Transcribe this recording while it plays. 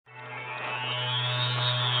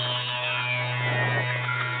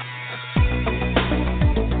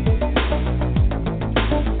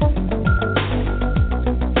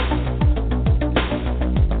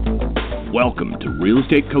Welcome to Real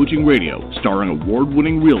Estate Coaching Radio, starring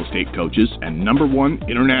award-winning real estate coaches and #1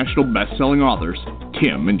 international best-selling authors,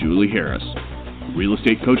 Tim and Julie Harris. Real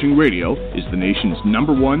Estate Coaching Radio is the nation's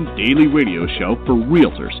 #1 daily radio show for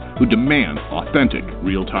realtors who demand authentic,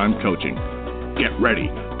 real-time coaching. Get ready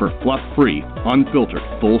for fluff-free, unfiltered,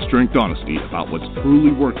 full-strength honesty about what's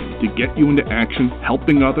truly working to get you into action,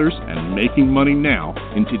 helping others, and making money now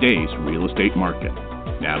in today's real estate market.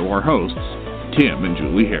 Now to our hosts, Tim and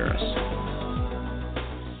Julie Harris.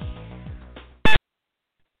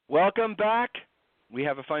 Welcome back. We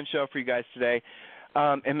have a fun show for you guys today.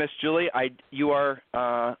 And Miss Julie, you are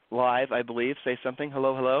live, I believe. Say something.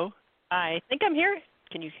 Hello, hello. I think I'm here.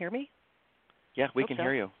 Can you hear me? Yeah, we can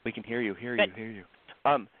hear you. We can hear you.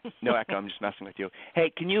 Good. No echo. I'm just messing with you.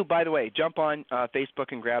 Hey, can you, by the way, jump on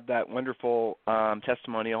Facebook and grab that wonderful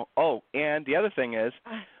testimonial? Oh, and the other thing is,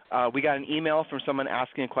 we got an email from someone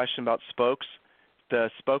asking a question about spokes. The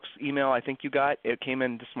spokes email I think you got, it came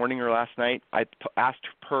in this morning or last night. I asked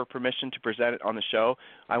her permission to present it on the show.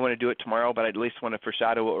 I want to do it tomorrow, but I at least want to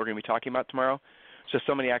foreshadow what we're going to be talking about tomorrow. So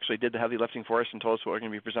somebody actually did the heavy lifting for us and told us what we're going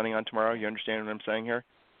to be presenting on tomorrow. You understand what I'm saying here?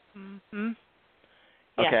 Mm-hmm.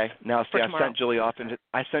 Okay. Yes, now see, I sent Julie off into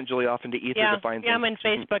ether to find things. Yeah, I'm in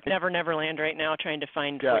Facebook Neverland right now trying to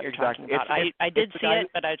find what you're exactly. talking about. I did see it,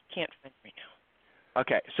 but I can't find it right now.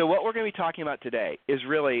 Okay, so what we're going to be talking about today is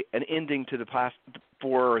really an ending to the past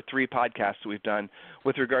 4 or 3 podcasts we've done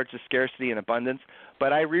with regards to scarcity and abundance.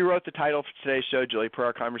 But I rewrote the title for today's show, Julie, per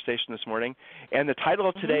our conversation this morning. And the title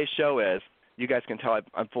of today's show is, you guys can tell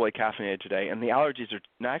I'm fully caffeinated today, and the allergies are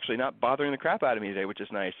actually not bothering the crap out of me today, which is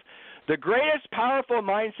nice. The greatest powerful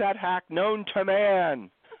mindset hack known to man.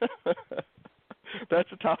 That's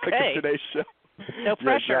the topic of today's show. No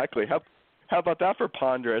pressure. Yeah, exactly. How about that for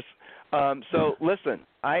ponderous? So listen,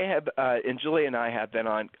 I have and Julie and I have been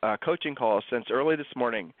on coaching calls since early this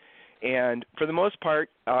morning, and for the most part,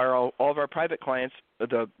 all of our private clients,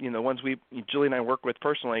 the ones Julie and I work with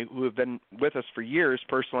personally, who have been with us for years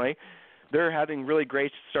personally, they're having really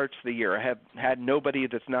great starts to the year. I have had nobody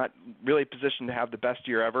that's not really positioned to have the best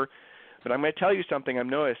year ever. But I'm going to tell you something I'm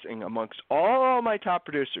noticing amongst all my top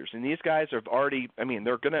producers, and these guys have already,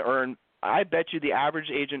 they're going to earn, I bet you the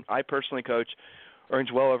average agent I personally coach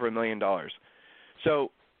earns well over $1 million.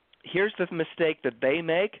 So here's the mistake that they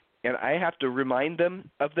make, and I have to remind them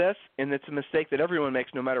of this, and it's a mistake that everyone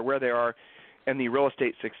makes no matter where they are in the real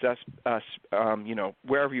estate success,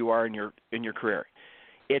 wherever you are in your career.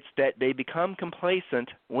 It's that they become complacent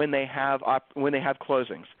when they have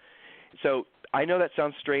closings. So I know that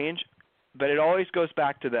sounds strange, but it always goes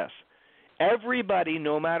back to this. Everybody,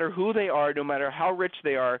 no matter who they are, no matter how rich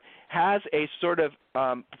they are, has a sort of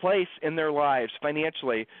place in their lives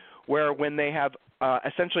financially where when they have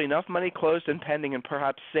essentially enough money closed and pending and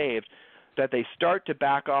perhaps saved, that they start to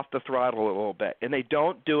back off the throttle a little bit, and they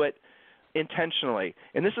don't do it intentionally.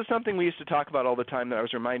 And this is something we used to talk about all the time that I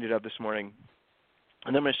was reminded of this morning.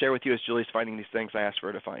 And I'm going to share with you as Julie's finding these things I asked for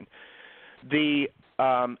her to find. The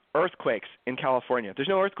earthquakes in California. There's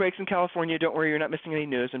no earthquakes in California. Don't worry, you're not missing any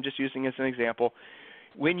news. I'm just using it as an example.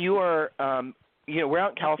 When you are, we're out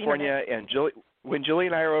in California, and when Julie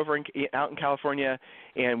and I are out in California,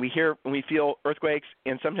 and we feel earthquakes,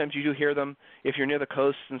 and sometimes you do hear them. If you're near the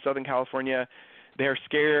coast in Southern California, they're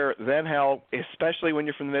scarier than hell, especially when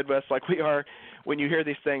you're from the Midwest like we are, when you hear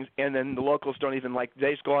these things, and then the locals don't even they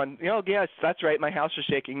just go on, yes, that's right, my house is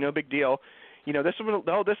shaking, no big deal. This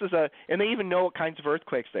is and they even know what kinds of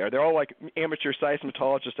earthquakes they are. They're all like amateur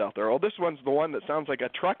seismologists out there. Oh, this one's the one that sounds like a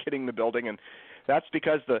truck hitting the building, and that's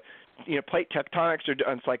because the plate tectonics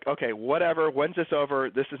are. It's like, okay, whatever. When's this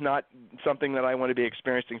over? This is not something that I want to be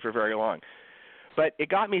experiencing for very long. But it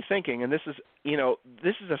got me thinking, and this is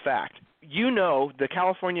a fact. The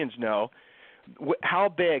Californians know how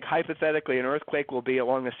big, hypothetically, an earthquake will be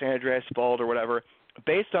along the San Andreas Fault or whatever,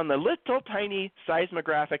 based on the little tiny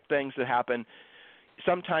seismographic things that happen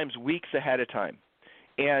sometimes weeks ahead of time.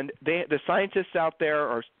 And the scientists out there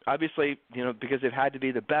are obviously, because they've had to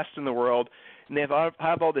be the best in the world, and they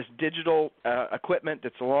have all this digital equipment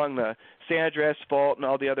that's along the San Andreas Fault and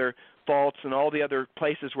all the other faults and all the other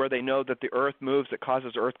places where they know that the earth moves that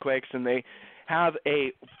causes earthquakes, and they have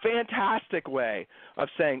a fantastic way of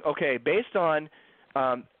saying, okay, based on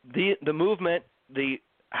the movement,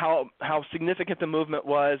 how significant the movement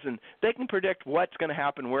was, and they can predict what's going to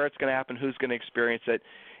happen, where it's going to happen, who's going to experience it,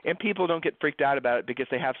 and people don't get freaked out about it because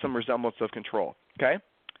they have some resemblance of control, okay?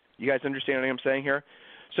 You guys understand what I'm saying here?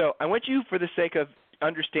 So I want you, for the sake of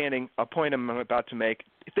understanding a point I'm about to make,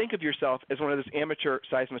 think of yourself as one of those amateur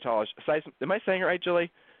seismologists. Am I saying it right, Julie?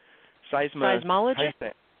 Seismologist?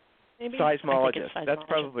 Maybe? Seismologist. That's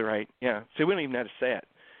probably right, yeah. So we don't even know how to say it.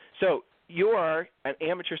 So you are an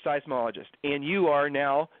amateur seismologist, and you are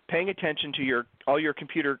now paying attention to all your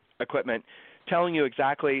computer equipment, telling you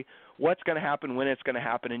exactly what's going to happen, when it's going to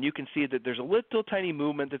happen, and you can see that there's a little tiny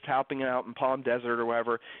movement that's happening out in Palm Desert or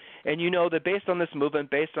wherever, and you know that based on this movement,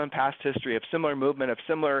 based on past history of similar movement, of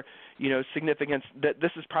similar, significance, that this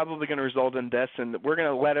is probably going to result in this, and we're going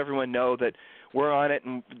to let everyone know that we're on it,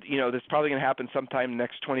 and this is probably going to happen sometime in the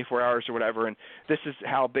next 24 hours or whatever, and this is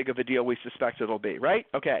how big of a deal we suspect it'll be, right?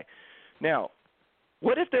 Okay. Now,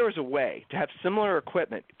 what if there was a way to have similar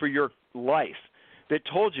equipment for your life that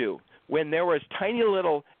told you when there was tiny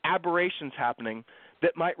little aberrations happening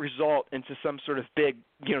that might result into some sort of big,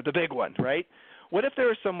 the big one, right? What if there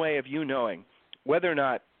was some way of you knowing whether or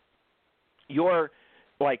not you're,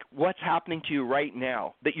 like, what's happening to you right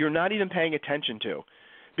now that you're not even paying attention to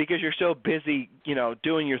because you're so busy,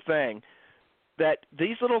 doing your thing, that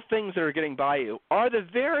these little things that are getting by you are the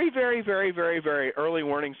very, very, very, very, very early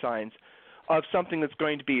warning signs of something that's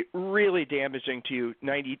going to be really damaging to you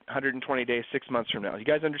 90, 120 days, 6 months from now. You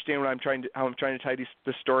guys understand how I'm trying to tie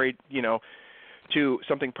this story, to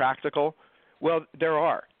something practical? Well, there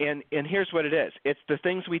are, and here's what it is. It's the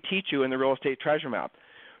things we teach you in the Real Estate Treasure Map.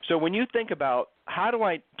 So when you think about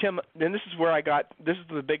Tim, and this is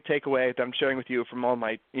the big takeaway that I'm sharing with you from all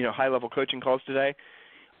my, high-level coaching calls today.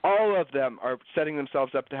 All of them are setting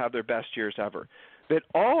themselves up to have their best years ever. That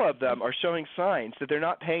all of them are showing signs that they're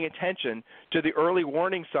not paying attention to the early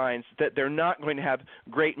warning signs that they're not going to have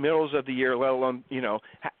great middles of the year, let alone,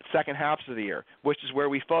 second halves of the year, which is where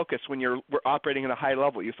we focus when we're operating at a high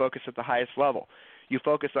level. You focus at the highest level. You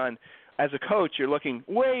focus on, as a coach, you're looking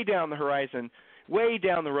way down the horizon, way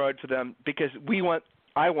down the road for them because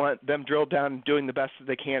I want them drilled down and doing the best that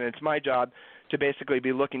they can. And it's my job to basically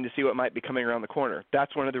be looking to see what might be coming around the corner.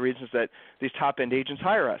 That's one of the reasons that these top-end agents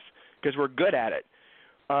hire us, because we're good at it.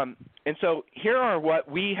 And so here are what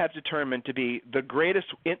we have determined to be the greatest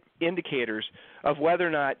indicators of whether or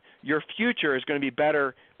not your future is going to be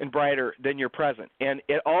better and brighter than your present. And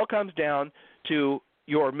it all comes down to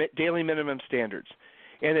your daily minimum standards.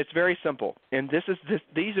 And it's very simple. And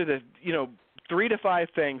these are the 3 to 5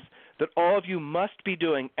 things that all of you must be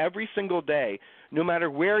doing every single day, no matter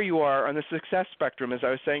where you are on the success spectrum, as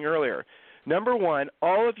I was saying earlier. Number 1,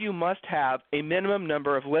 all of you must have a minimum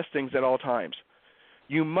number of listings at all times.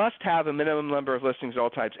 You must have a minimum number of listings at all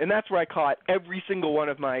times. And that's where I caught every single one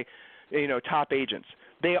of my top agents.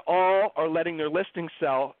 They all are letting their listings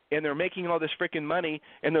sell, and they're making all this freaking money,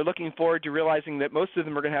 and they're looking forward to realizing that most of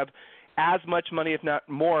them are going to have as much money, if not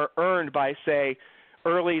more, earned by, say,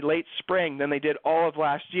 late spring than they did all of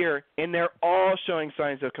last year, and they're all showing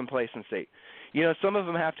signs of complacency. Some of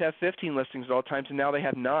them have to have 15 listings at all times, and now they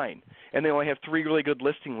have 9, and they only have 3 really good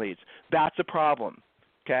listing leads. That's a problem,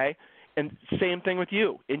 okay? And same thing with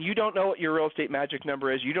you. And you don't know what your real estate magic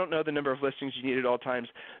number is. You don't know the number of listings you need at all times.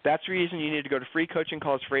 That's the reason you need to go to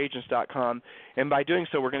freecoachingcallsforagents.com. And by doing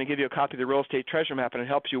so, we're going to give you a copy of the Real Estate Treasure Map, and it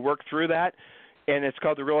helps you work through that. And it's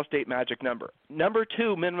called the Real Estate Magic Number. Number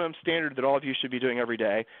 2 minimum standard that all of you should be doing every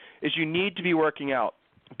day is you need to be working out.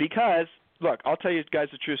 Because, look, I'll tell you guys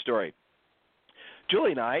a true story.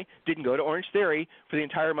 Julie and I didn't go to Orange Theory for the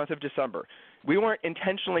entire month of December. We weren't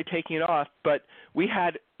intentionally taking it off, but we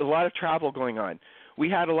had a lot of travel going on. We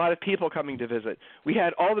had a lot of people coming to visit. We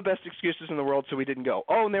had all the best excuses in the world, so we didn't go.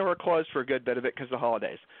 Oh, and they were closed for a good bit of it because of the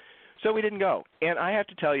holidays. So we didn't go. And I have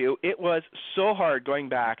to tell you, it was so hard going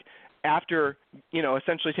back after,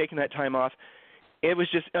 essentially taking that time off. It was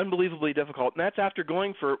just unbelievably difficult. And that's after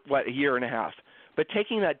going for, a year and a half. But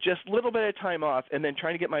taking that just little bit of time off and then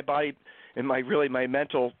trying to get my body and my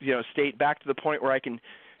mental, state back to the point where I can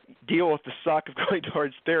deal with the suck of going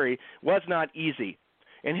towards theory was not easy.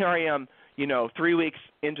 And here I am, 3 weeks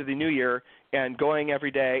into the new year and going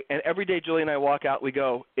every day. And every day Julie and I walk out, we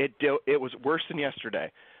go, it was worse than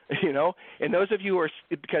yesterday, And those of you who are,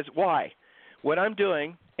 because why? What I'm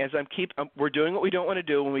doing is we're doing what we don't want to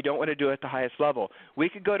do when we don't want to do it at the highest level. We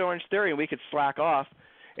could go to Orange Theory and we could slack off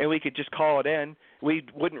and we could just call it in. We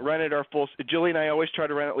wouldn't run it our full. Julie and I always try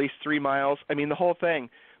to run at least 3 miles. I mean, the whole thing.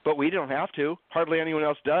 But we don't have to. Hardly anyone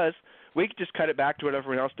else does. We could just cut it back to what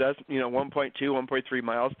everyone else does, 1.2, 1.3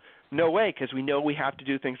 miles. No way, because we know we have to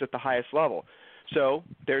do things at the highest level. So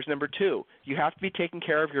there's number 2. You have to be taking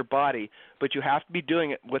care of your body, but you have to be doing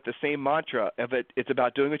it with the same mantra of it. It's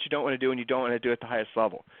about doing what you don't want to do, and you don't want to do it at the highest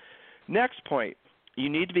level. Next point, you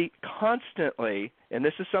need to be constantly, and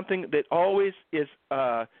this is something that always is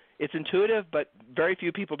it's intuitive, but very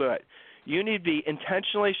few people do it. You need to be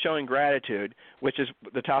intentionally showing gratitude, which is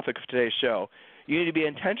the topic of today's show. You need to be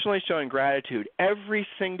intentionally showing gratitude every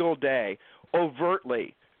single day,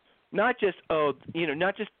 overtly, not just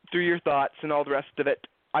through your thoughts and all the rest of it,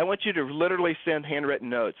 I want you to literally send handwritten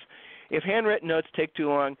notes. If handwritten notes take too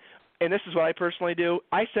long, and this is what I personally do,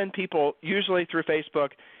 I send people, usually through Facebook,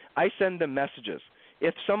 I send them messages.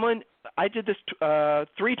 If someone, I did this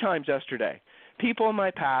 3 times yesterday. People in my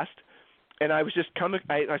past, and I was just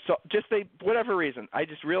I saw, just whatever reason, I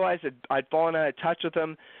just realized that I'd fallen out of touch with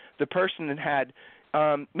them. The person had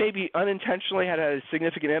maybe unintentionally had a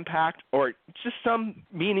significant impact, or just some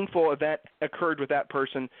meaningful event occurred with that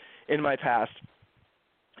person in my past.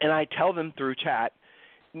 And I tell them through chat.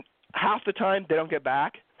 Half the time they don't get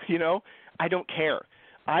back, I don't care.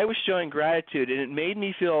 I was showing gratitude, and it made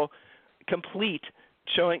me feel complete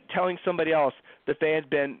telling somebody else that they had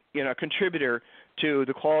been, a contributor to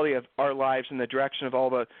the quality of our lives and the direction of all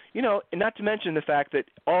the, and not to mention the fact that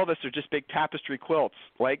all of us are just big tapestry quilts.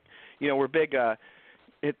 Like, we're big,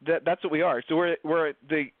 that's what we are. So we're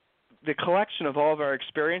the collection of all of our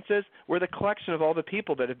experiences. We're the collection of all the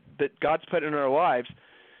people that God's put in our lives,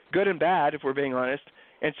 good and bad, if we're being honest.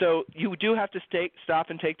 And so you do have to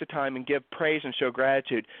stop and take the time and give praise and show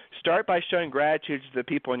gratitude. Start by showing gratitude to the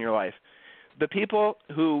people in your life. The people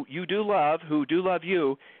who you do love, who do love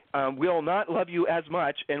you, will not love you as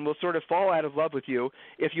much and will sort of fall out of love with you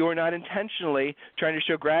if you are not intentionally trying to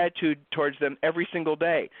show gratitude towards them every single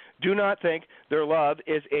day. Do not think their love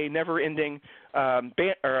is a never-ending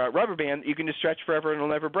rubber band that you can just stretch forever and it'll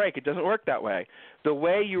never break. It doesn't work that way. The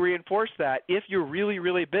way you reinforce that, if you're really,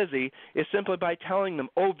 really busy, is simply by telling them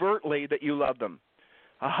overtly that you love them.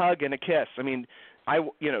 A hug and a kiss. I mean,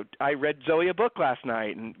 I read Zoe a book last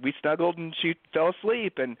night, and we snuggled, and she fell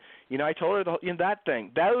asleep, and I told her that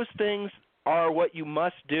thing. Those things are what you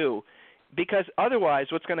must do, because otherwise,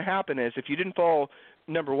 what's going to happen is if you didn't follow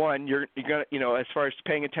number one, you're going to, as far as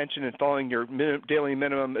paying attention and following your daily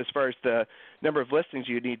minimum, as far as the number of listings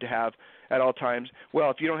you need to have at all times.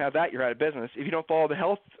 Well, if you don't have that, you're out of business. If you don't follow the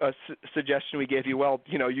health suggestion we gave you, well,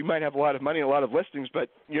 you might have a lot of money, a lot of listings, but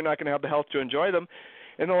you're not going to have the health to enjoy them.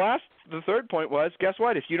 And the third point was, guess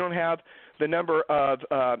what? If you don't have the number of,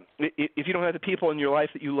 if you don't have the people in your life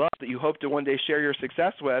that you love, that you hope to one day share your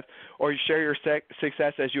success with, or you share your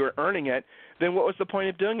success as you are earning it, then what was the point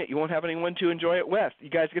of doing it? You won't have anyone to enjoy it with.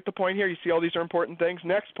 You guys get the point here? You see all these are important things?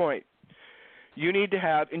 Next point. You need to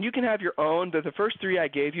have, and you can have your own, the first 3 I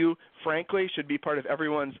gave you, frankly, should be part of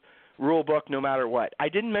everyone's rule book no matter what. I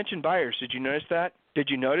didn't mention buyers. Did you notice that? Did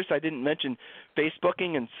you notice I didn't mention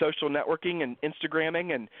Facebooking and social networking and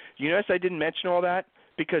Instagramming? And you notice I didn't mention all that?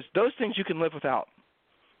 Because those things you can live without,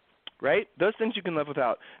 right? Those things you can live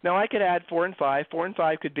without. Now, I could add 4 and 5. 4 and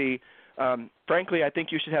 5 could be, frankly, I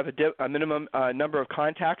think you should have a minimum number of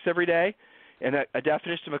contacts every day. And a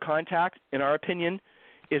definition of a contact, in our opinion,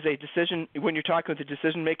 is a decision when you're talking with a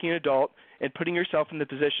decision-making adult and putting yourself in the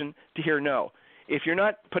position to hear no. If you're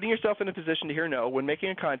not putting yourself in a position to hear no when making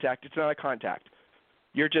a contact, it's not a contact.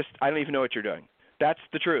 You're just, I don't even know what you're doing. That's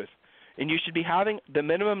the truth. And you should be having the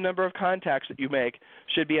minimum number of contacts that you make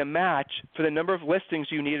should be a match for the number of listings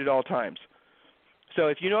you need at all times. So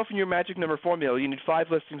if you know from your magic number formula you need 5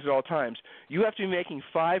 listings at all times, you have to be making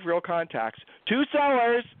 5 real contacts to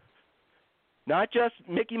sellers, not just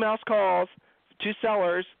Mickey Mouse calls, to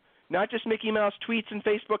sellers, not just Mickey Mouse tweets and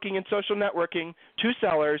Facebooking and social networking, to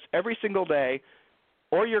sellers every single day,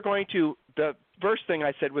 or you're going to, the first thing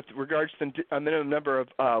I said with regards to a minimum number of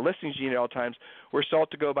listings you need at all times, were salt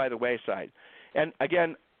to go by the wayside. And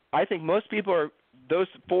again, I think most people those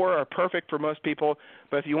 4 are perfect for most people,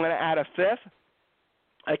 but if you want to add a 5th,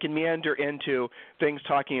 I can meander into things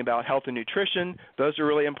talking about health and nutrition. Those are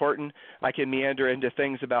really important. I can meander into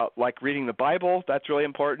things about like reading the Bible. That's really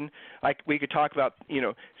important. We could talk about,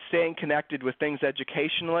 staying connected with things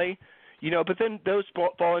educationally. But then those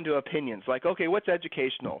fall into opinions. Like, okay, what's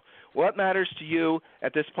educational? What matters to you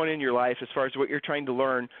at this point in your life as far as what you're trying to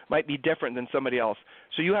learn might be different than somebody else.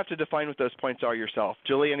 So you have to define what those points are yourself.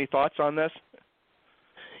 Julie, any thoughts on this?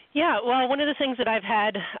 Yeah, well, one of the things that I've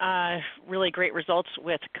had really great results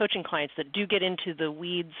with coaching clients that do get into the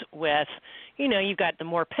weeds with, you've got the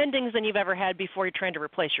more pendings than you've ever had before. You're trying to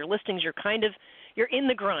replace your listings. You're in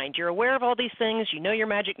the grind. You're aware of all these things. You know your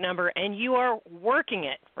magic number, and you are working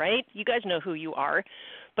it, right? You guys know who you are.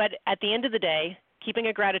 But at the end of the day, keeping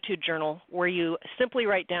a gratitude journal where you simply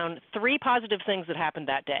write down 3 positive things that happened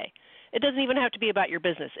that day. It doesn't even have to be about your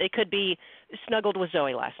business. It could be snuggled with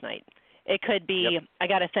Zoe last night. It could be I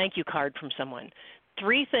got a thank you card from someone.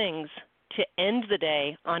 3 things to end the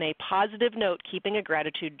day on a positive note, keeping a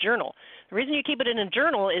gratitude journal. The reason you keep it in a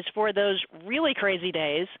journal is for those really crazy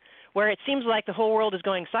days where it seems like the whole world is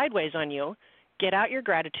going sideways on you. Get out your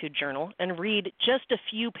gratitude journal and read just a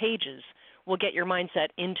few pages will get your mindset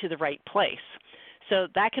into the right place. So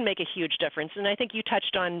that can make a huge difference. And I think you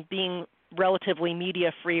touched on being relatively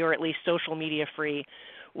media free or at least social media free,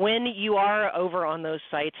 when you are over on those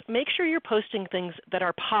sites, make sure you're posting things that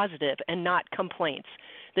are positive and not complaints.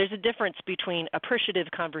 There's a difference between appreciative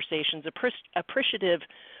conversations, appreciative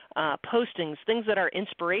postings, things that are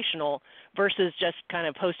inspirational versus just kind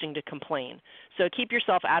of posting to complain. So keep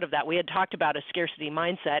yourself out of that. We had talked about a scarcity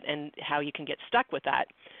mindset and how you can get stuck with that.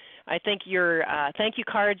 I think your thank you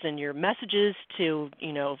cards and your messages to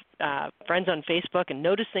friends on Facebook and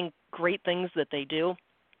noticing great things that they do.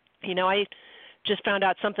 I just found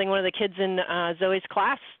out something. One of the kids in Zoe's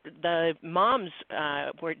class, the moms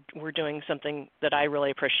were doing something that I really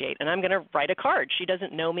appreciate, and I'm going to write a card. She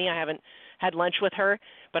doesn't know me. I haven't had lunch with her,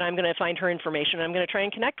 but I'm going to find her information. I'm going to try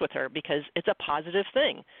and connect with her because it's a positive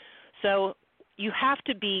thing. So you have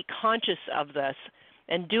to be conscious of this,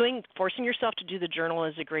 and forcing yourself to do the journal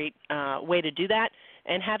is a great way to do that.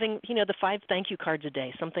 And having the 5 thank you cards a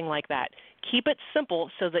day, something like that. Keep it simple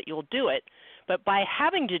so that you'll do it, but by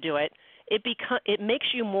having to do it, it makes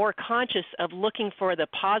you more conscious of looking for the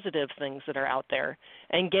positive things that are out there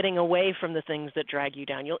and getting away from the things that drag you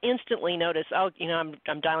down. You'll instantly notice,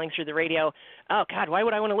 I'm dialing through the radio. Oh, God, why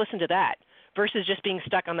would I want to listen to that? Versus just being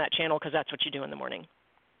stuck on that channel because that's what you do in the morning.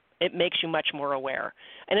 It makes you much more aware.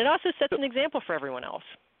 And it also sets an example for everyone else.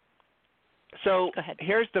 So Go ahead.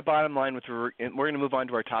 Here's the bottom line. We're going to move on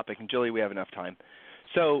to our topic. And, Julie, we have enough time.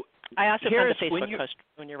 So I also found the Facebook post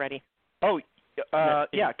when you're ready. Oh,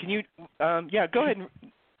 yeah. Can you? Go ahead.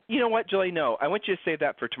 You know what, Julie? No, I want you to save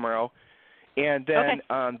that for tomorrow. And then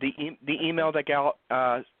the email that Gal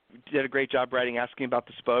did a great job writing, asking about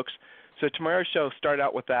the spokes. So tomorrow's show, start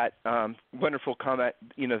out with that wonderful comment,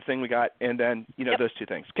 the thing we got, and then those 2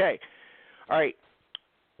 things. Okay. All right.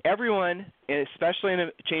 Everyone, especially in a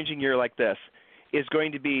changing year like this, is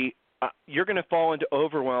going to be. You're going to fall into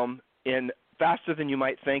overwhelm faster than you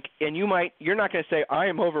might think, and you're not going to say, I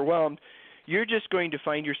am overwhelmed. You're just going to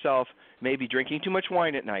find yourself maybe drinking too much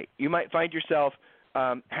wine at night. You might find yourself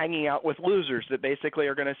hanging out with losers that basically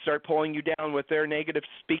are going to start pulling you down with their negative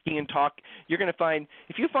speaking and talk. You're going to find,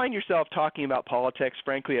 if you find yourself talking about politics,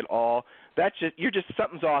 frankly, at all,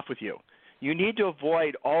 something's off with you. You need to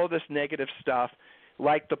avoid all of this negative stuff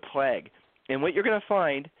like the plague. And what you're going to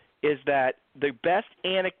find is that the best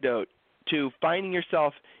antidote to finding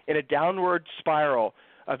yourself in a downward spiral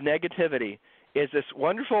of negativity is this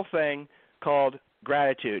wonderful thing called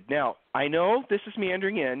gratitude. Now, I know this is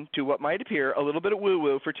meandering into what might appear a little bit of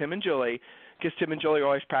woo-woo for Tim and Julie, because Tim and Julie are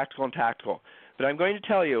always practical and tactical. But I'm going to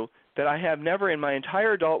tell you that I have never in my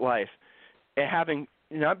entire adult life,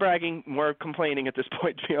 not bragging, more complaining at this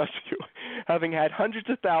point, to be honest with you, having had hundreds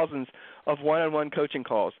of thousands of one-on-one coaching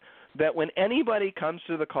calls, that when anybody comes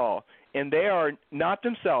to the call and they are not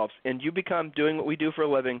themselves, and you become, doing what we do for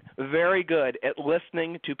a living, very good at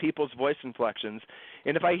listening to people's voice inflections,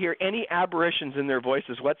 and if I hear any aberrations in their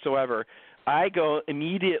voices whatsoever, I go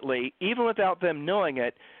immediately, even without them knowing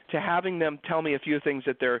it, to having them tell me a few things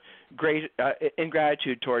that they're great in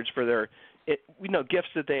gratitude towards for their gifts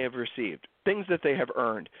that they have received, things that they have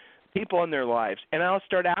earned, people in their lives. And I'll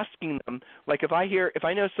start asking them, like if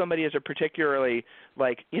I know somebody is a particularly,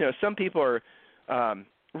 some people are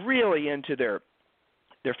really into their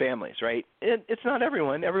families, right? It's not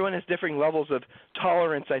everyone. Everyone has differing levels of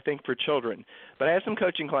tolerance, I think, for children. But I have some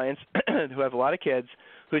coaching clients who have a lot of kids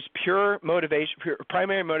whose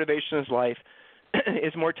primary motivation in life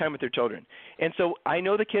is more time with their children. And so I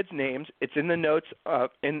know the kids' names. It's in the notes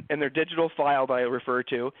in their digital file that I refer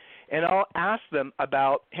to. And I'll ask them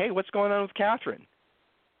about, hey, what's going on with Catherine?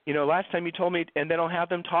 Last time you told me, and then I'll have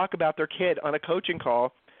them talk about their kid on a coaching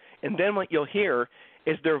call. And then what you'll hear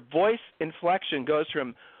is their voice inflection goes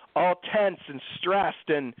from all tense and stressed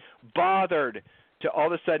and bothered to all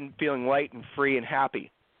of a sudden feeling light and free and happy.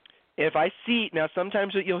 If I see, now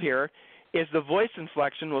sometimes what you'll hear is the voice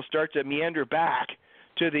inflection will start to meander back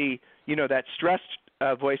to the, that stressed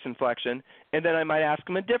voice inflection, and then I might ask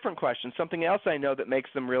them a different question, something else I know that makes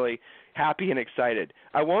them really happy and excited.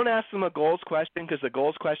 I won't ask them a goals question because the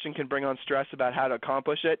goals question can bring on stress about how to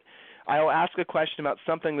accomplish it. I'll ask a question about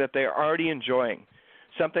something that they're already enjoying,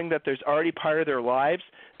 something that there's already part of their lives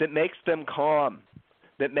that makes them calm,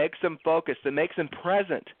 that makes them focused, that makes them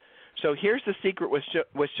present. So here's the secret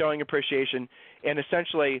with showing appreciation and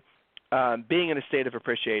essentially being in a state of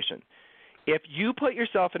appreciation. If you put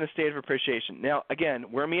yourself in a state of appreciation, now, again,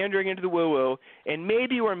 we're meandering into the woo-woo, and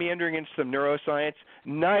maybe we're meandering into some neuroscience,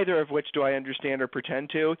 neither of which do I understand or pretend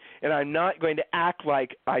to, and I'm not going to act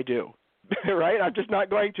like I do, right? I'm just not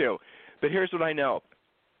going to. But here's what I know.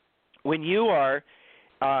 When you are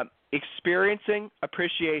experiencing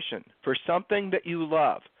appreciation for something that you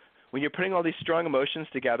love, when you're putting all these strong emotions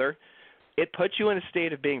together, It puts you in a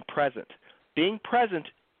state of being present. Being present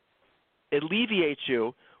alleviates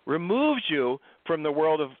you, removes you from the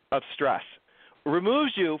world of stress,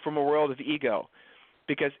 removes you from a world of ego.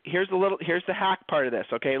 Because here's the hack part of this,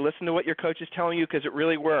 okay? Listen to what your coach is telling you because it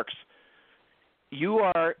really works.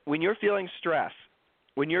 When you're feeling stress,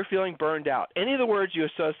 when you're feeling burned out, any of the words you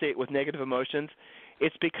associate with negative emotions,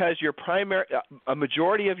 it's because a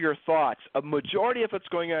majority of your thoughts, a majority of what's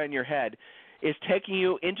going on in your head is taking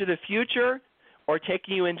you into the future or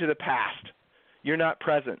taking you into the past. You're not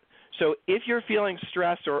present. So if you're feeling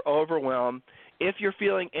stressed or overwhelmed, if you're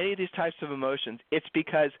feeling any of these types of emotions, it's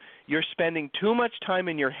because you're spending too much time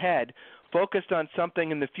in your head focused on something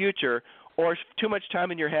in the future or too much time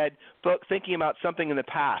in your head thinking about something in the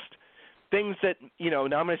past. Things that, now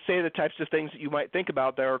I'm going to say the types of things that you might think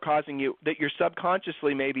about that are causing you, that you're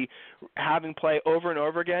subconsciously maybe having play over and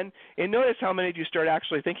over again. And notice how many of you start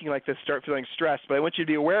actually thinking like this, start feeling stressed. But I want you to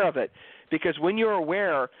be aware of it, because when you're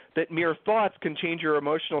aware that mere thoughts can change your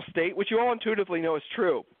emotional state, which you all intuitively know is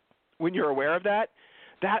true, when you're aware of that,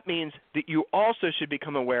 that means that you also should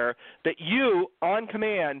become aware that you, on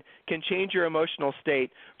command, can change your emotional state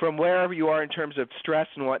from wherever you are in terms of stress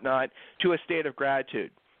and whatnot to a state of gratitude.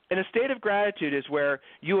 And a state of gratitude is where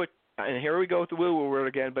you, and here we go with the woo-woo word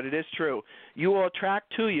again, but it is true, you will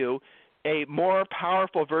attract to you a more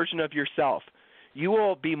powerful version of yourself. You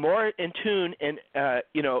will be more in tune and,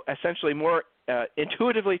 essentially more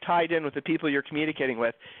intuitively tied in with the people you're communicating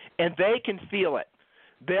with, and they can feel it.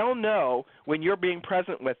 They'll know when you're being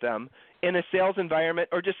present with them in a sales environment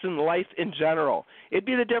or just in life in general. It'd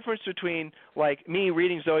be the difference between like me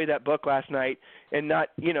reading Zoe that book last night and not,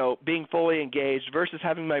 being fully engaged versus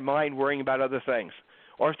having my mind worrying about other things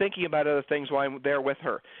or thinking about other things while I'm there with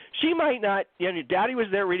her. She might not, Daddy was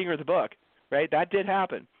there reading her the book, right? That did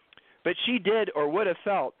happen. But she did or would have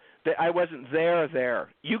felt that I wasn't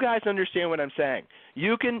there. You guys understand what I'm saying.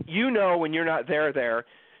 You know when you're not there.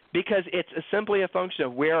 Because it's simply a function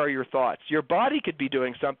of where are your thoughts. Your body could be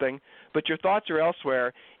doing something, but your thoughts are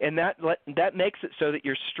elsewhere, and that makes it so that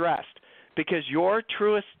you're stressed. Because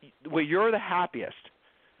where you're the happiest,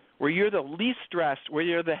 where you're the least stressed, where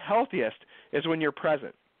you're the healthiest is when you're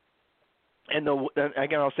present. And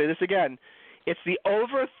again, I'll say this again, it's the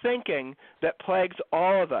overthinking that plagues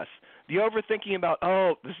all of us. The overthinking about,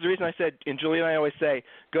 this is the reason I said, and Julie and I always say,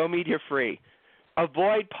 go media free.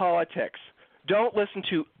 Avoid politics. Don't listen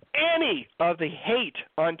to any of the hate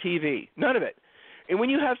on TV, none of it. And when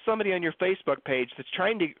you have somebody on your Facebook page that's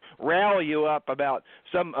trying to rally you up about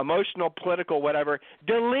some emotional, political, whatever,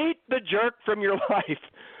 delete the jerk from your life.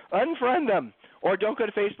 Unfriend them, or don't go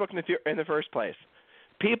to Facebook in the first place.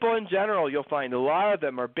 People in general, you'll find a lot of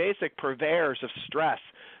them are basic purveyors of stress.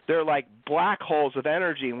 They're like black holes of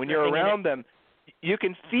energy. And when you're around them, you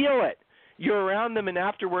can feel it. You're around them, and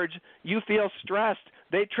afterwards you feel stressed.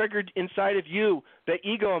 They triggered inside of you the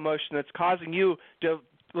ego emotion that's causing you to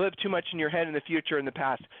live too much in your head in the future and the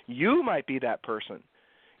past. You might be that person.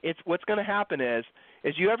 It's what's going to happen is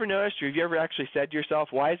you ever noticed, or have you ever actually said to yourself,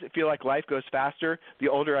 why does it feel like life goes faster the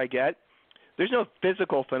older I get? There's no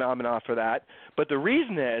physical phenomena for that, but the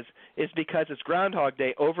reason is because it's Groundhog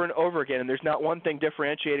Day over and over again, and there's not one thing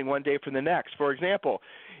differentiating one day from the next. For example,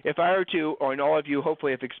 if I were to, or and all of you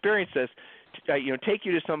hopefully have experienced this, take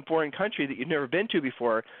you to some foreign country that you've never been to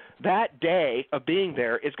before, that day of being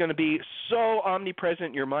there is going to be so omnipresent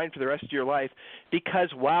in your mind for the rest of your life because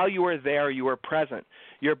while you are there, you are present.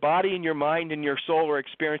 Your body and your mind and your soul are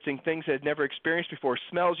experiencing things that you've never experienced before,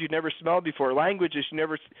 smells you've never smelled before, languages you've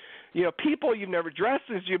never, people you've never dressed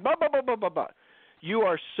as, blah, blah, blah, blah, blah, blah. You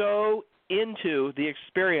are so into the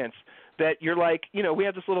experience that you're like, we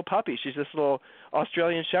have this little puppy. She's this little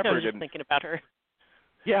Australian Shepherd. I was just thinking about her.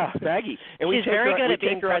 Yeah, Maggie. And she's very good at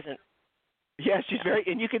being present. Yeah, she's very,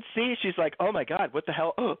 and you can see she's like, oh my God, what the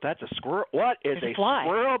hell? Oh, that's a squirrel. What is a fly.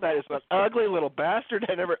 Squirrel? That is an ugly little bastard.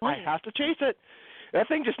 I have to chase it. That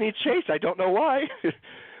thing just needs chase. I don't know why.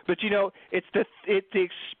 But it's the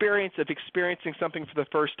experience of experiencing something for the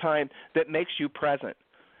first time that makes you present.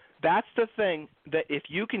 That's the thing that if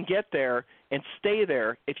you can get there and stay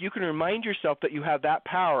there, if you can remind yourself that you have that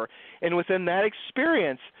power, and within that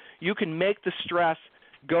experience, you can make the stress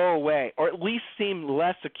go away or at least seem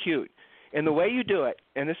less acute. And the way you do it,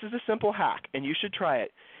 and this is a simple hack, and you should try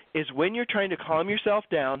it, is when you're trying to calm yourself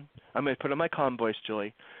down, I'm going to put on my calm voice,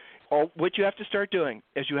 Julie, or what you have to start doing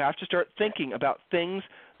is you have to start thinking about things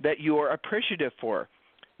that you are appreciative for.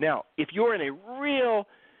 Now, if you're in a real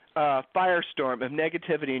firestorm of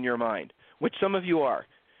negativity in your mind, which some of you are,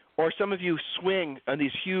 or some of you swing on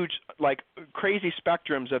these huge, crazy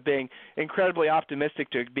spectrums of being incredibly optimistic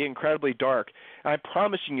to being incredibly dark. I'm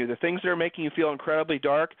promising you, the things that are making you feel incredibly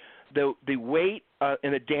dark, the weight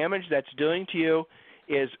and the damage that's doing to you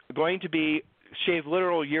is going to be shave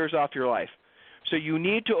literal years off your life. So you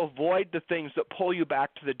need to avoid the things that pull you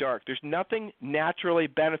back to the dark. There's nothing naturally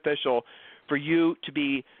beneficial for you to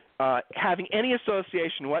be having any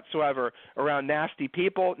association whatsoever around nasty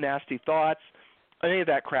people, nasty thoughts, any of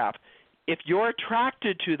that crap. If you're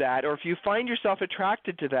attracted to that, or if you find yourself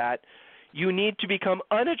attracted to that, you need to become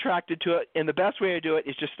unattracted to it, and the best way to do it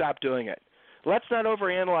is just stop doing it. Let's not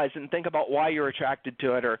overanalyze it and think about why you're attracted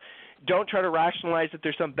to it, or don't try to rationalize that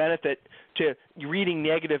there's some benefit to reading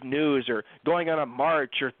negative news or going on a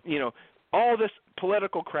march or, all this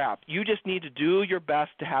political crap. You just need to do your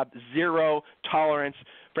best to have zero tolerance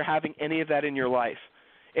for having any of that in your life.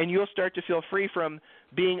 And you'll start to feel free from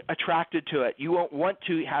being attracted to it. You won't want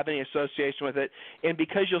to have any association with it. And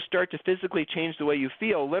because you'll start to physically change the way you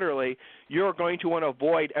feel, literally, you're going to want to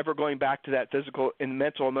avoid ever going back to that physical and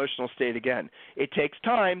mental, emotional state again. It takes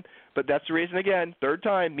time, but that's the reason, again, third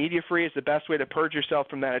time, media-free is the best way to purge yourself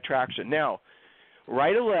from that attraction. Now,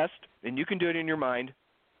 write a list, and you can do it in your mind.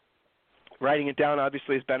 Writing it down,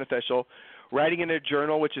 obviously, is beneficial. Writing in a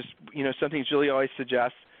journal, which is something Julie always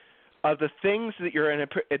suggests, of the things that you're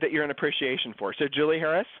in appreciation for. So, Julie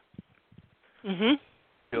Harris? Mm-hmm.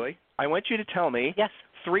 Julie, I want you to tell me yes.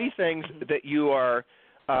 3 things that you are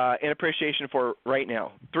in appreciation for right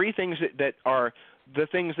now. 3 things that are the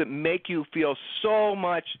things that make you feel so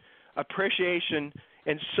much appreciation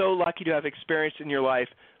and so lucky to have experienced in your life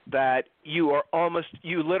that you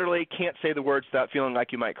literally can't say the words without feeling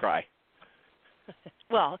like you might cry.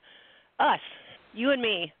 Well, us, you and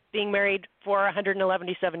me, being married for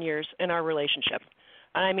 177 years in our relationship.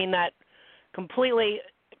 And I mean that completely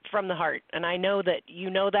from the heart. And I know that you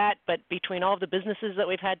know that, but between all of the businesses that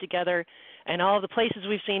we've had together and all of the places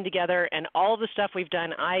we've seen together and all of the stuff we've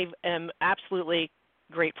done, I am absolutely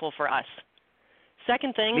grateful for us.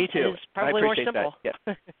 Second thing Me too. is probably more simple. Yeah.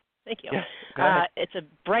 Thank you. Yeah, it's a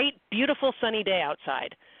bright, beautiful, sunny day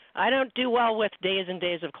outside. I don't do well with days and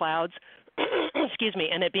days of clouds. Excuse me,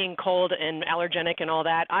 and it being cold and allergenic and all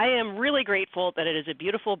that. I am really grateful that it is a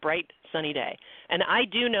beautiful, bright, sunny day. And I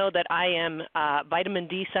do know that I am vitamin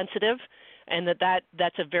D sensitive, and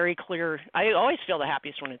that's a very clear – I always feel the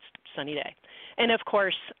happiest when it's sunny day. And, of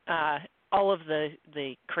course, all of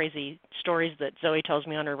the crazy stories that Zoe tells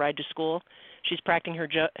me on her ride to school. She's practicing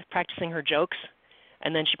her jokes,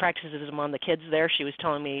 and then she practices them on the kids there. She was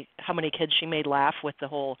telling me how many kids she made laugh with the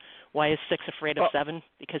whole "Why is 6 afraid of 7?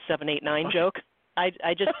 Because 7, 8, 9" joke. I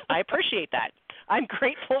appreciate that. I'm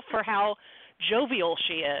grateful for how jovial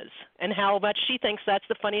she is and how much she thinks that's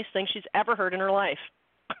the funniest thing she's ever heard in her life.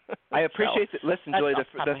 I appreciate it. Listen, Julie,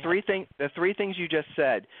 the 3 things you just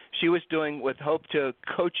said, she was doing with hope to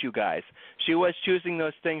coach you guys. She was choosing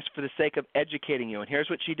those things for the sake of educating you. And here's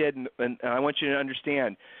what she did, and I want you to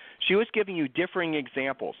understand. She was giving you differing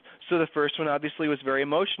examples. So the first one obviously was very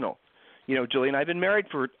emotional. Julie and I have been married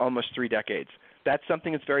for almost 3 decades. That's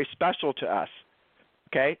something that's very special to us.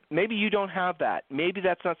 Okay? Maybe you don't have that. Maybe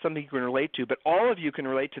that's not something you can relate to, but all of you can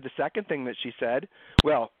relate to the second thing that she said.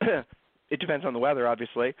 Well, it depends on the weather,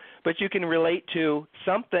 obviously, but you can relate to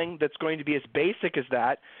something that's going to be as basic as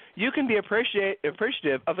that. You can be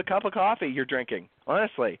appreciative of the cup of coffee you're drinking,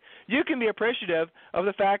 honestly. You can be appreciative of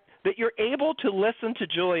the fact that you're able to listen to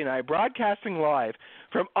Julie and I broadcasting live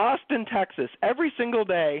from Austin, Texas, every single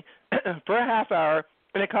day for a half hour,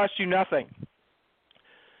 and it costs you nothing.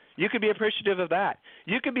 You could be appreciative of that.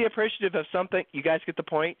 You could be appreciative of something. You guys get the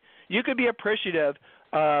point? You could be appreciative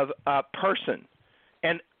of a person.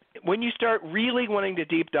 And when you start really wanting to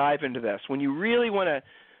deep dive into this, when you really want to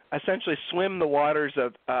essentially swim the waters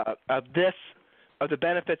of the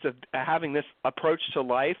benefits of having this approach to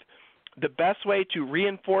life, the best way to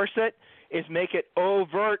reinforce it is make it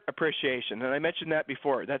overt appreciation. And I mentioned that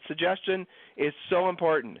before. That suggestion is so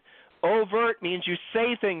important. Overt means you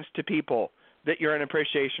say things to people that you're in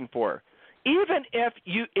appreciation for, even if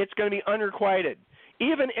it's going to be unrequited,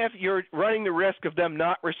 even if you're running the risk of them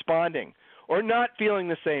not responding or not feeling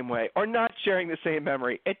the same way or not sharing the same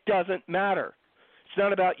memory. It doesn't matter. It's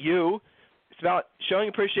not about you. It's about showing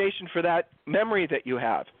appreciation for that memory that you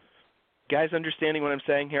have. Guys, understanding what I'm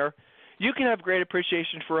saying here? You can have great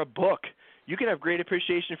appreciation for a book. You can have great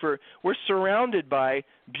appreciation for – we're surrounded by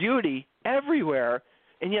beauty everywhere,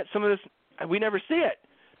 and yet some of this – we never see it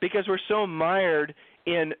because we're so mired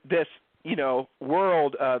in this,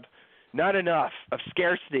 world of not enough, of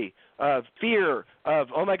scarcity, of fear, of,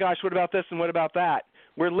 oh my gosh, what about this and what about that?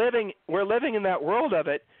 We're living in that world of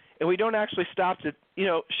it, and we don't actually stop to,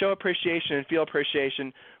 show appreciation and feel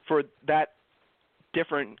appreciation for that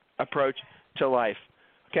different approach to life.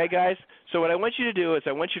 Okay, guys? So what I want you to do is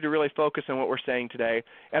I want you to really focus on what we're saying today,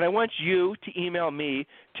 and I want you to email me,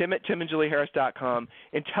 tim@timandjulieharris.com,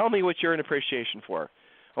 and tell me what you're in appreciation for.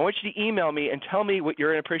 I want you to email me and tell me what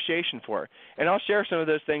you're in appreciation for, and I'll share some of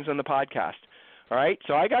those things on the podcast. All right?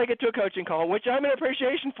 So I got to get to a coaching call, which I'm in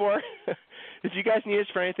appreciation for. If you guys need us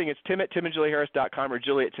for anything, it's tim@timandjulieharris.com or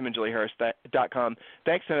julie@timandjulieharris.com.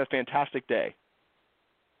 Thanks, and have a fantastic day.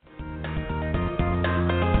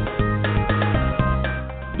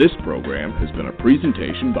 This program has been a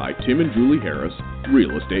presentation by Tim and Julie Harris,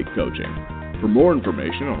 Real Estate Coaching. For more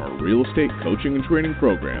information on our real estate coaching and training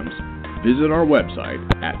programs, visit our website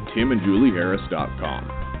at timandjulieharris.com.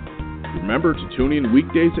 Remember to tune in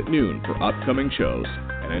weekdays at noon for upcoming shows,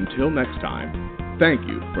 and until next time, thank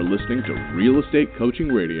you for listening to Real Estate Coaching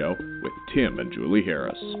Radio with Tim and Julie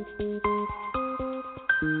Harris.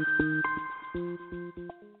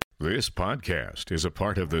 This podcast is a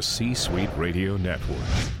part of the C-Suite Radio Network.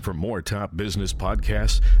 For more top business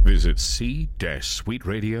podcasts, visit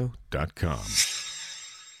c-suiteradio.com.